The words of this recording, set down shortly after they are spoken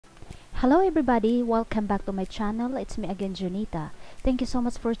Hello everybody, welcome back to my channel. It's me again, Jonita. Thank you so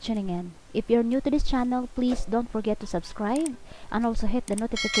much for tuning in. If you're new to this channel, please don't forget to subscribe and also hit the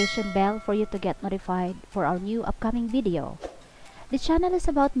notification bell for you to get notified for our new upcoming video. This channel is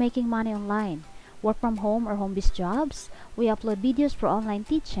about making money online, work from home or home-based jobs. We upload videos for online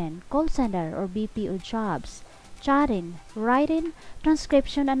teaching, call center or BPO jobs, chatting, writing,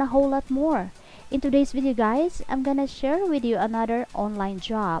 transcription, and a whole lot more. In today's video guys, I'm gonna share with you another online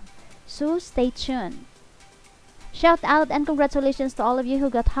job. So stay tuned. Shout out and congratulations to all of you who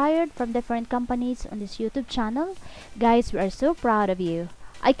got hired from different companies on this YouTube channel. Guys, we are so proud of you.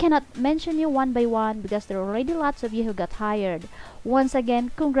 I cannot mention you one by one because there are already lots of you who got hired. Once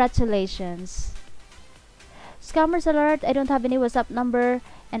again, congratulations. Scammers alert, I don't have any WhatsApp number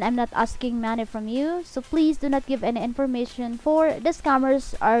and I'm not asking money from you. So please do not give any information, for the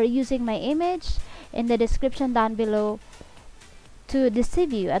scammers are using my image in the description down below to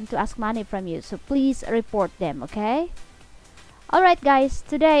deceive you and to ask money from you. So please report them, okay? Alright guys,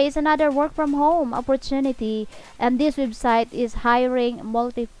 today is another work from home opportunity, and this website is hiring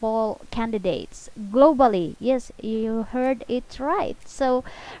multiple candidates globally. Yes, you heard it right. So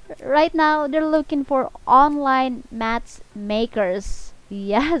right now they're looking for online matchmakers.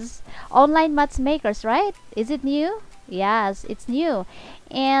 Yes, online matchmakers, right? Is it new? Yes, it's new,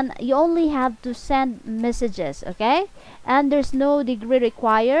 and you only have to send messages, okay? And there's no degree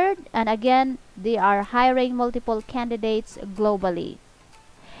required, and again they are hiring multiple candidates globally.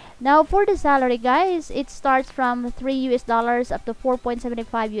 Now for the salary guys, it starts from $3 up to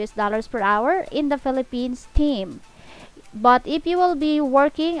 $4.75 per hour in the Philippines team. But if you will be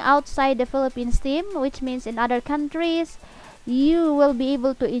working outside the Philippines team, which means in other countries, you will be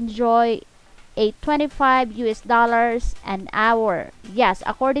able to enjoy a $25 an hour. Yes,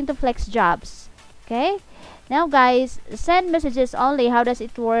 according to Flex Jobs. Okay, now guys, send messages only. How does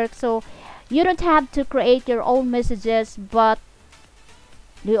it work? So you don't have to create your own messages, but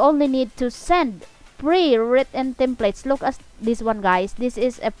you only need to send pre-written templates. Look at this one guys, this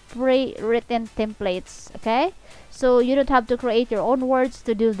is a pre-written templates. Okay, so you don't have to create your own words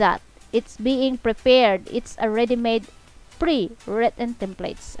to do that. It's being prepared. It's a ready-made pre-written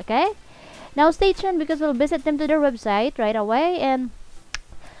templates. Okay, now stay tuned because we'll visit them to their website right away, and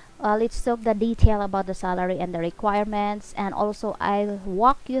let's talk the detail about the salary and the requirements, and also I'll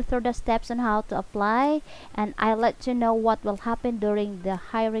walk you through the steps on how to apply, and I'll let you know what will happen during the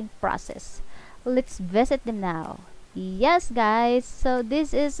hiring process. Let's visit them now. Yes guys, so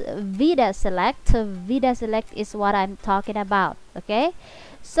this is Vida Select. So Vida Select is what I'm talking about. Okay,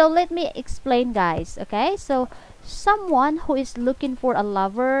 so let me explain guys. Okay, so someone who is looking for a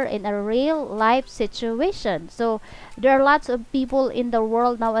lover in a real life situation. So there are lots of people in the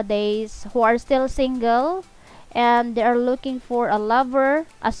world nowadays who are still single, and they are looking for a lover,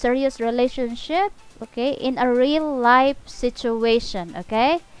 a serious relationship, okay, in a real life situation.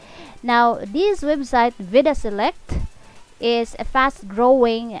 Okay, now this website Vida Select is a fast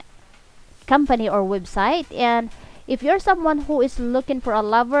growing company or website, and if you're someone who is looking for a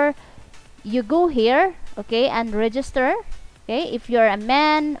lover, you go here, okay, and register. Okay, if you're a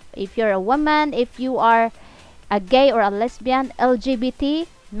man, if you're a woman, if you are a gay or a lesbian, LGBT,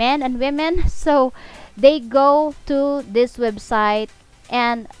 men and women, so they go to this website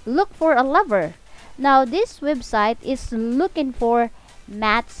and look for a lover. Now this website is looking for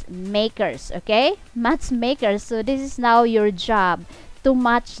matchmakers. Okay, matchmakers. So this is now your job to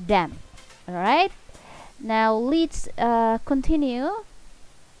match them. All right, now let's continue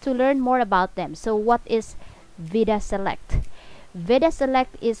to learn more about them. So what is Vida Select? Vida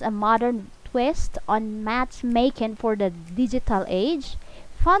Select is a modern twist on matchmaking for the digital age,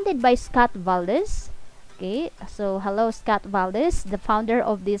 founded by Scott Valdez. Okay, so hello Scott Valdez, the founder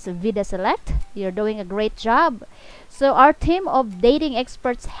of this Vida Select. You're doing a great job. So our team of dating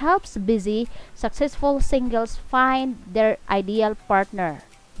experts helps busy, successful singles find their ideal partner.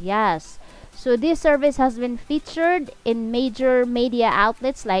 Yes, so this service has been featured in major media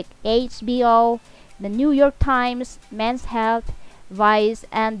outlets like HBO, the New York Times, Men's Health, Vice,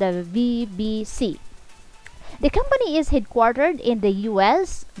 and the BBC. The company is headquartered in the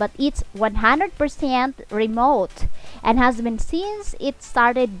US, but it's 100% remote and has been since it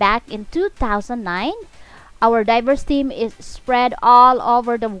started back in 2009. Our diverse team is spread all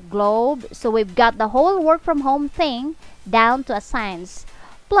over the globe, so we've got the whole work from home thing down to a science.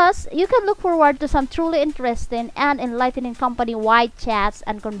 Plus, you can look forward to some truly interesting and enlightening company-wide chats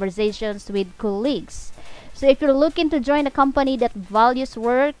and conversations with colleagues. So if you're looking to join a company that values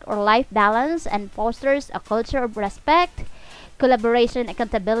work or life balance and fosters a culture of respect, collaboration,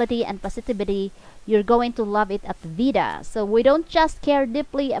 accountability, and positivity, you're going to love it at Vida. So we don't just care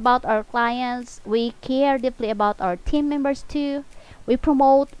deeply about our clients, we care deeply about our team members too. We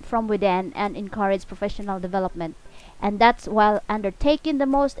promote from within and encourage professional development. And that's while undertaking the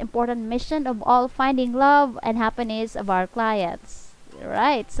most important mission of all, finding love and happiness of our clients.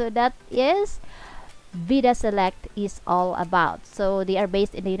 Right, so that is Vida Select is all about. So they are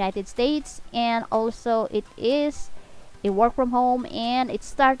based in the United States, and also it is a work from home, and it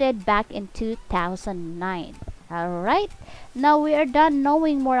started back in 2009. Alright, now we are done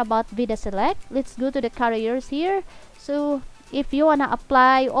knowing more about Vida Select. Let's go to the careers here. So if you wanna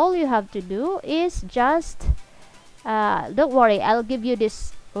apply, all you have to do is just don't worry, I'll give you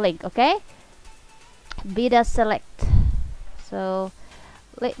this link, okay? Vida Select. So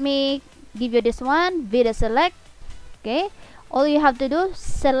let me give you this one, Vida Select. Okay, all you have to do,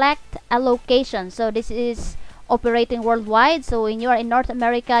 select a location. So this is operating worldwide. So when you are in North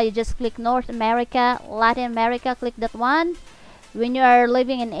America, you just click North America. Latin America, click that one. When you are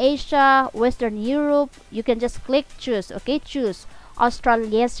living in Asia, Western Europe, you can just click choose. Okay, choose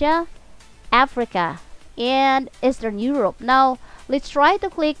Australasia, Africa, and Eastern Europe. Now let's try to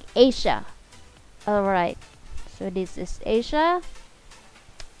click Asia. Alright, so this is Asia.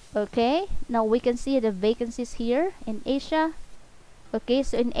 Okay, now we can see the vacancies here in Asia. Okay,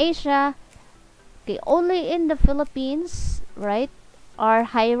 so in Asia, okay, only in the Philippines, right, are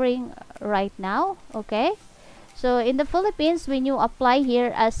hiring right now. Okay, so in the Philippines, when you apply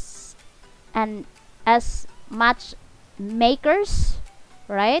here as matchmakers,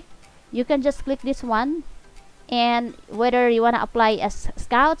 right, you can just click this one. And whether you want to apply as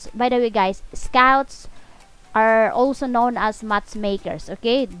scouts, by the way guys, scouts are also known as matchmakers.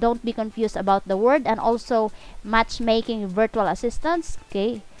 Okay, don't be confused about the word. And also matchmaking virtual assistants,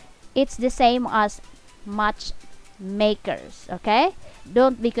 okay, it's the same as matchmakers. Okay,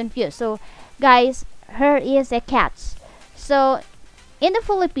 don't be confused. So guys, here is a catch. So in the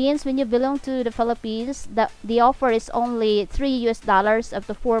Philippines, when you belong to the Philippines, the offer is only $3 up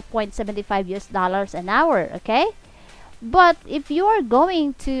to $4.75 an hour. Okay, but if you are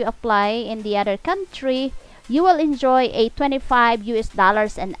going to apply in the other country, you will enjoy a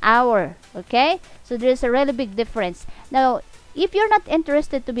 $25 an hour. Okay, so there's a really big difference. Now if you're not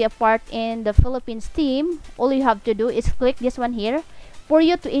interested to be a part in the Philippines team, all you have to do is click this one here for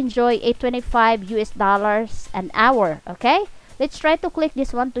you to enjoy a $25 an hour. Okay, let's try to click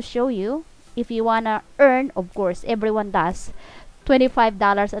this one to show you. If you wanna earn, of course everyone does,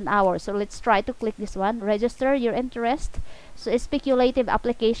 $25 an hour. So let's try to click this one, register your interest. So it's speculative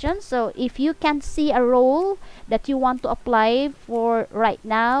application. So if you can see a role that you want to apply for right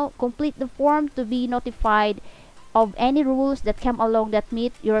now, complete the form to be notified of any rules that come along that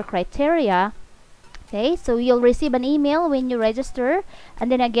meet your criteria. Okay, so you'll receive an email when you register, and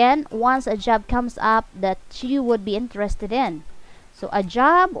then again once a job comes up that you would be interested in. So a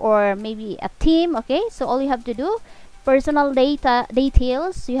job or maybe a team. Okay, so all you have to do, personal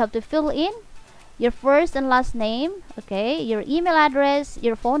details, you have to fill in your first and last name, okay, your email address,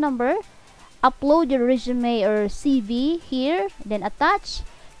 your phone number, upload your resume or CV here, then attach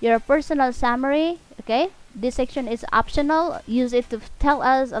your personal summary. Okay, this section is optional, use it to tell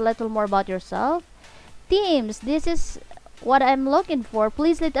us a little more about yourself. Teams, this is what I'm looking for.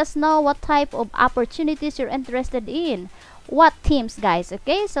 Please let us know what type of opportunities you're interested in. What teams, guys?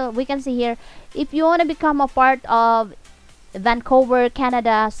 Okay, so we can see here, if you want to become a part of Vancouver,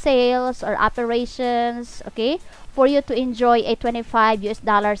 Canada sales or operations, okay, for you to enjoy a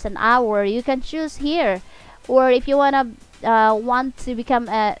 $25 an hour, you can choose here. Or if you want to become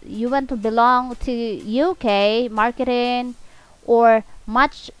you want to belong to UK marketing or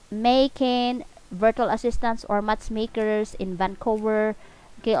matchmaking virtual assistants or matchmakers in Vancouver,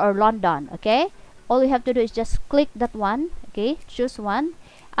 okay, or London. Okay, all you have to do is just click that one. Okay, choose one.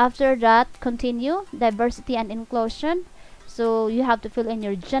 After that, continue diversity and inclusion. So you have to fill in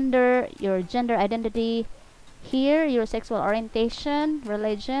your gender identity here, your sexual orientation,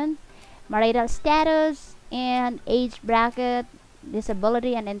 religion, marital status, and age bracket,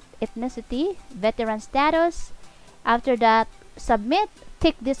 disability and ethnicity, veteran status. After that, submit.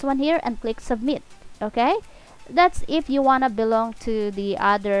 Tick this one here and click submit. Okay, that's if you wanna belong to the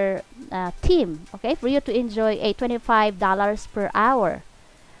other team. Okay, for you to enjoy a $25 per hour.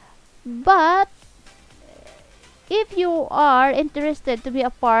 But if you are interested to be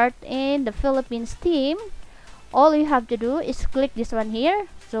a part in the Philippines team, all you have to do is click this one here.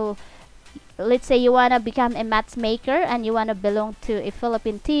 So let's say you wanna become a matchmaker and you wanna belong to a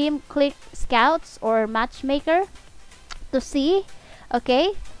Philippine team, click scouts or matchmaker to see,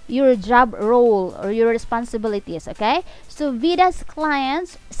 okay, your job role or your responsibilities. Okay, so Vida's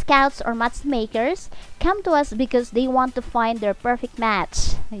clients, scouts or matchmakers, come to us because they want to find their perfect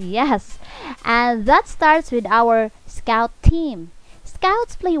match. Yes, and that starts with our scout team.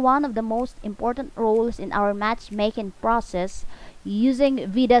 Scouts play one of the most important roles in our matchmaking process, using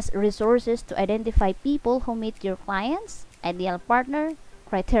Vida's resources to identify people who meet your clients' ideal partner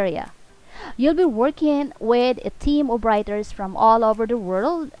criteria. You'll be working with a team of writers from all over the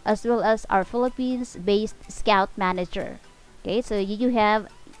world, as well as our Philippines-based scout manager. Okay, so you have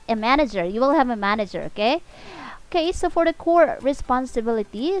a manager. You will have a manager. Okay. Okay, so for the core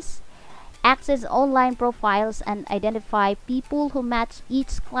responsibilities, access online profiles and identify people who match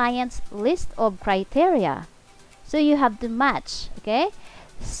each client's list of criteria. So you have to match. Okay.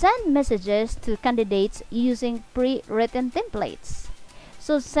 Send messages to candidates using pre-written templates.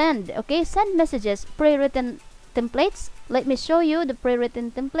 So send messages, pre-written templates. Let me show you the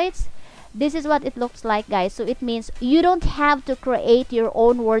pre-written templates. This is what it looks like, guys. So it means you don't have to create your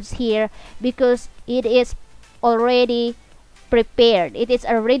own words here because it is already prepared. It is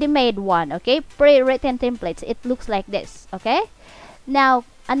a ready-made one. Okay, pre-written templates. It looks like this. Okay, now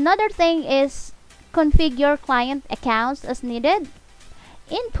another thing is configure client accounts as needed.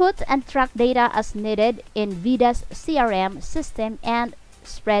 Input and track data as needed in Vida's CRM system and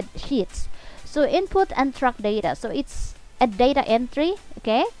spreadsheets. So input and track data. So it's a data entry.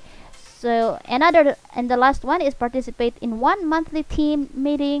 Okay. So another, and the last one is participate in one monthly team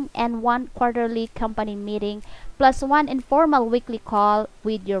meeting and one quarterly company meeting, plus one informal weekly call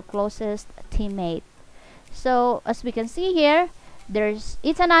with your closest teammate. So as we can see here,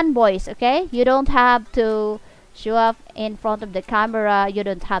 it's an unvoice. Okay, you don't have to show up in front of the camera. You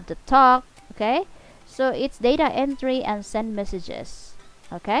don't have to talk. Okay, so it's data entry and send messages.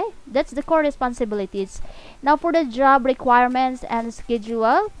 Okay, that's the core responsibilities. Now for the job requirements and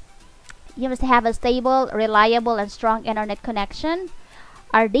schedule, you must have a stable, reliable, and strong internet connection,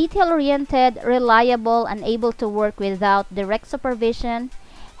 are detail-oriented, reliable, and able to work without direct supervision,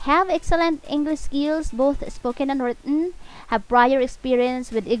 have excellent English skills, both spoken and written, have prior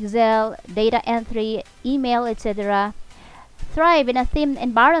experience with Excel, data entry, email, etc., thrive in a team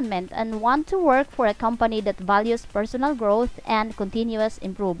environment, and want to work for a company that values personal growth and continuous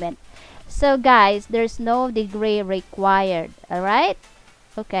improvement. So guys, there's no degree required. Alright?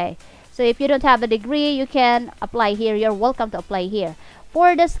 Okay. So if you don't have a degree, you can apply here. You're welcome to apply here.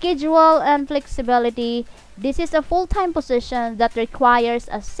 For the schedule and flexibility, this is a full-time position that requires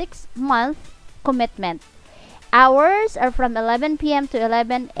a 6-month commitment. Hours are from 11 p.m. to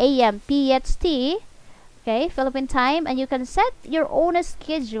 11 a.m. PST, okay, Philippine time, and you can set your own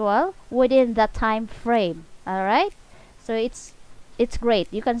schedule within that time frame. All right, so it's great.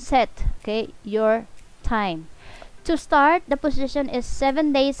 You can set, okay, your time. To start, the position is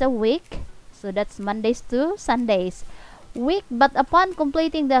 7 days a week, so that's Mondays to Sundays week, but upon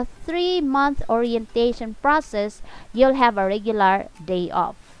completing the 3-month orientation process, you'll have a regular day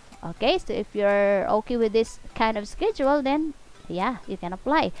off. Okay, so if you're okay with this kind of schedule, then yeah, you can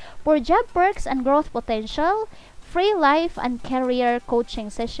apply. For job perks and growth potential, free life and career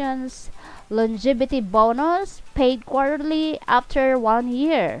coaching sessions, longevity bonus paid quarterly after 1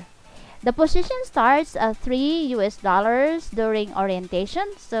 year. The position starts at $3 during orientation.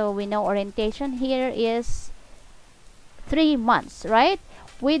 So we know orientation here is 3 months, right?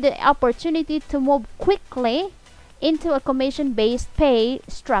 With the opportunity to move quickly into a commission-based pay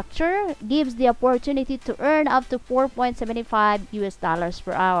structure, gives the opportunity to earn up to $4.75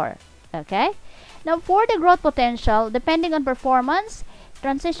 per hour. Okay? Now for the growth potential, depending on performance,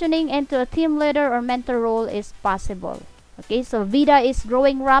 transitioning into a team leader or mentor role is possible. Okay, so Vida is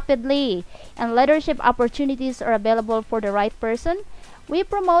growing rapidly and leadership opportunities are available for the right person. We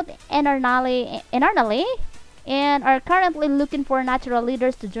promote internally and are currently looking for natural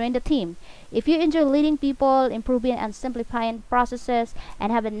leaders to join the team. If you enjoy leading people, improving and simplifying processes,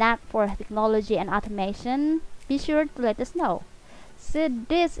 and have a knack for technology and automation, be sure to let us know. So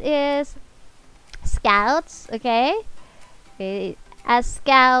this is scouts, okay? A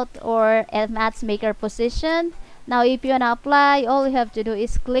scout or a matchmaker position. Now if you wanna apply, all you have to do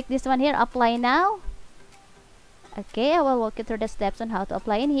is click this one here, apply now. Okay, I will walk you through the steps on how to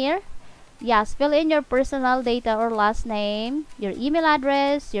apply in here. Yes, fill in your personal data or last name, your email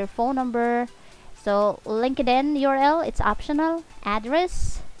address, your phone number. So LinkedIn URL, it's optional.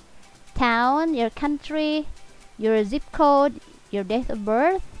 Address, town, your country, your zip code, your date of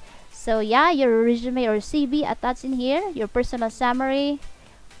birth. So yeah, your resume or CV attached in here, your personal summary,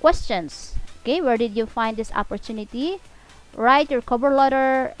 questions. Okay, where did you find this opportunity? Write your cover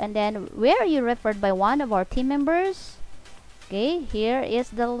letter, and then where are you referred by one of our team members? Okay, here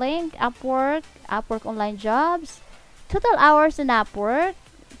is the link. Upwork online jobs, total hours in Upwork.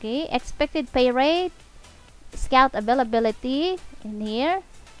 Okay, expected pay rate, scout availability in here,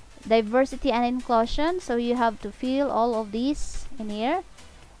 diversity and inclusion. So you have to fill all of these in here,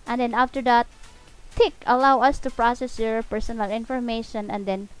 and then after that, tick allow us to process your personal information, and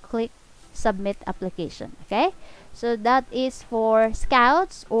then click submit application. Okay, so that is for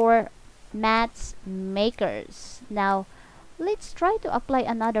scouts or matchmakers. Now let's try to apply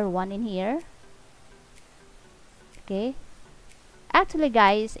another one in here. Okay, actually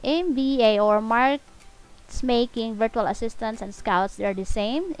guys, MVA or matchmaking virtual assistants and scouts, they are the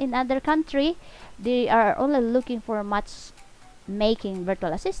same. In other country, they are only looking for matchmaking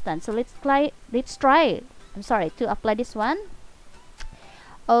virtual assistants. So let's try to apply this one.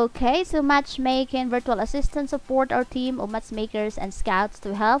 Okay, so matchmaking virtual assistants support our team of matchmakers and scouts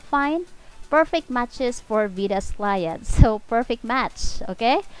to help find perfect matches for VITA's clients. So perfect match.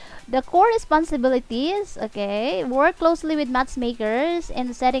 Okay, the core responsibilities, okay, work closely with matchmakers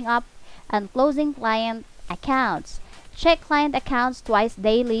in setting up and closing client accounts, check client accounts twice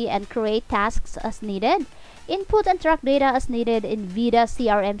daily and create tasks as needed, input and track data as needed in VITA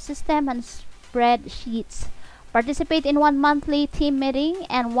CRM system and spreadsheets, participate in 1 monthly team meeting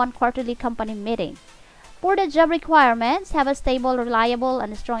and 1 quarterly company meeting. For the job requirements, have a stable, reliable,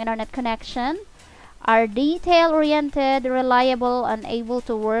 and strong internet connection, are detail-oriented, reliable, and able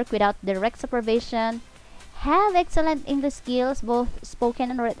to work without direct supervision, have excellent English skills, both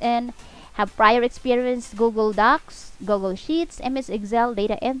spoken and written, have prior experience Google Docs, Google Sheets, MS Excel,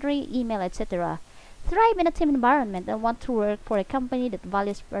 data entry, email, etc. Thrive in a team environment and want to work for a company that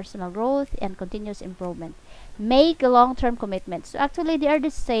values personal growth and continuous improvement. Make a long-term commitment. So actually, they are the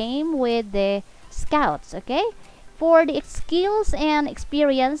same with the scouts. Okay, for the skills and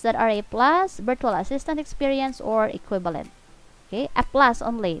experience that are a plus, virtual assistant experience or equivalent. Okay, a plus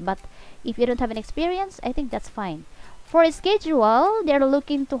only, but if you don't have an experience, I think that's fine. For a schedule, they're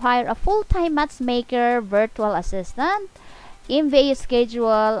looking to hire a full-time matchmaker virtual assistant. MVA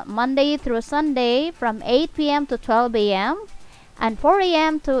schedule Monday through Sunday from 8 p.m. to 12 a.m. and 4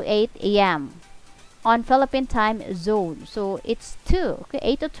 a.m. to 8 a.m. on Philippine time zone. So it's 2, okay,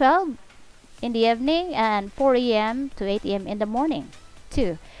 8 to 12 in the evening and 4 a.m. to 8 a.m. in the morning.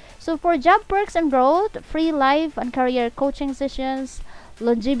 2. So for job perks and growth, free life and career coaching sessions,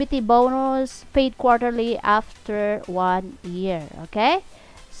 longevity bonus, paid quarterly after 1 year. Okay,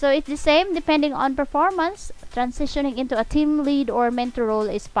 so it's the same depending on performance. Transitioning into a team lead or mentor role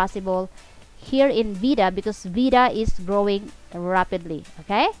is possible here in VITA because VITA is growing rapidly.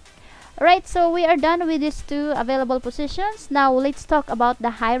 Okay, alright, so we are done with these 2 available positions. Now let's talk about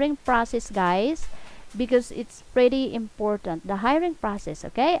the hiring process, guys, because it's pretty important. The hiring process.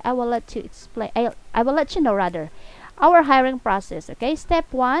 Okay, I will let you explain. I will let you know rather our hiring process. Okay,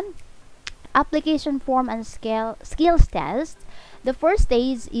 step 1, application form and skills test. The first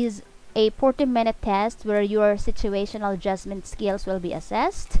stage is a 40-minute test where your situational adjustment skills will be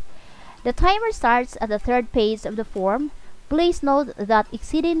assessed. The timer starts at the 3rd page of the form. Please note that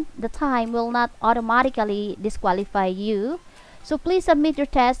exceeding the time will not automatically disqualify you. So please submit your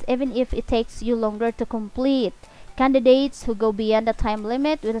test even if it takes you longer to complete. Candidates who go beyond the time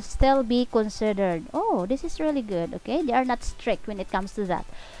limit will still be considered. Oh, this is really good. Okay, they are not strict when it comes to that.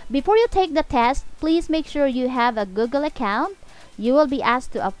 Before you take the test, please make sure you have a Google account. You will be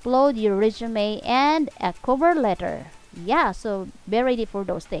asked to upload your resume and a cover letter. Yeah, so be ready for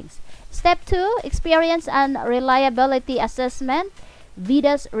those things. Step 2, experience and reliability assessment.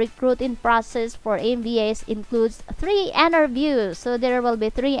 VITA's recruiting process for MVAs includes 3 interviews. So there will be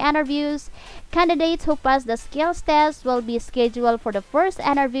 3 interviews. Candidates who pass the skills test will be scheduled for the first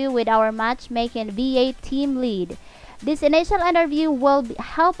interview with our matchmaking VA team lead. This initial interview will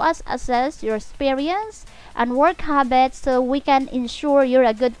help us assess your experience and work habits so we can ensure you're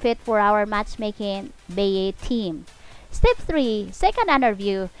a good fit for our matchmaking VA team. Step 3, second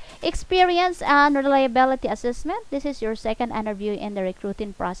interview, experience and reliability assessment. This is your second interview in the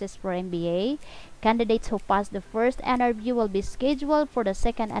recruiting process for MBA. Candidates who pass the first interview will be scheduled for the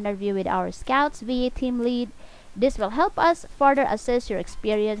second interview with our Scouts VA team lead. This will help us further assess your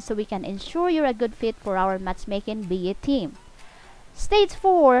experience so we can ensure you're a good fit for our matchmaking VA team. Stage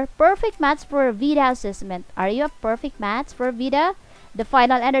 4, perfect match for VITA assessment. Are you a perfect match for VITA? The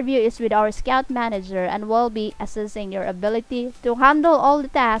final interview is with our Scout manager and will be assessing your ability to handle all the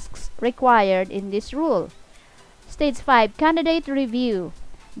tasks required in this role. Stage 5, candidate review.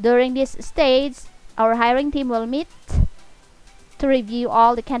 During this stage, our hiring team will meet to review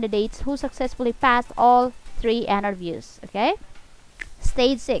all the candidates who successfully passed all 3 interviews. Okay?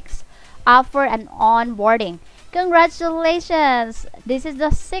 Stage 6, offer and onboarding. Congratulations! This is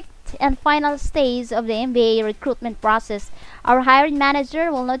the sixth and final stage of the MBA recruitment process. Our hiring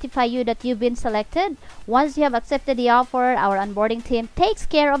manager will notify you that you've been selected. Once you have accepted the offer, our onboarding team takes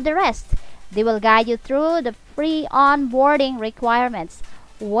care of the rest. They will guide you through the free onboarding requirements.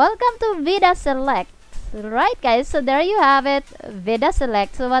 Welcome to Vida Select. Right, guys, so there you have it, Vida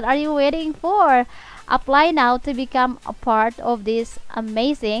Select. So what are you waiting for? Apply now to become a part of this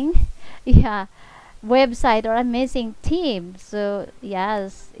amazing website or amazing team. So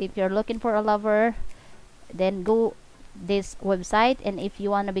yes, if you're looking for a lover, then go this website, and if you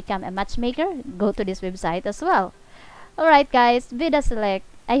want to become a matchmaker, go to this website as well. Alright guys, Vida Select.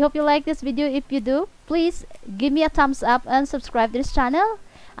 I hope you like this video. If you do, please give me a thumbs up and subscribe to this channel,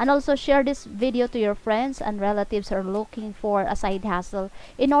 and also share this video to your friends and relatives who are looking for a side hustle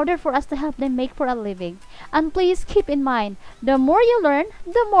in order for us to help them make for a living. And please keep in mind, the more you learn,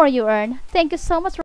 the more you earn. Thank you so much for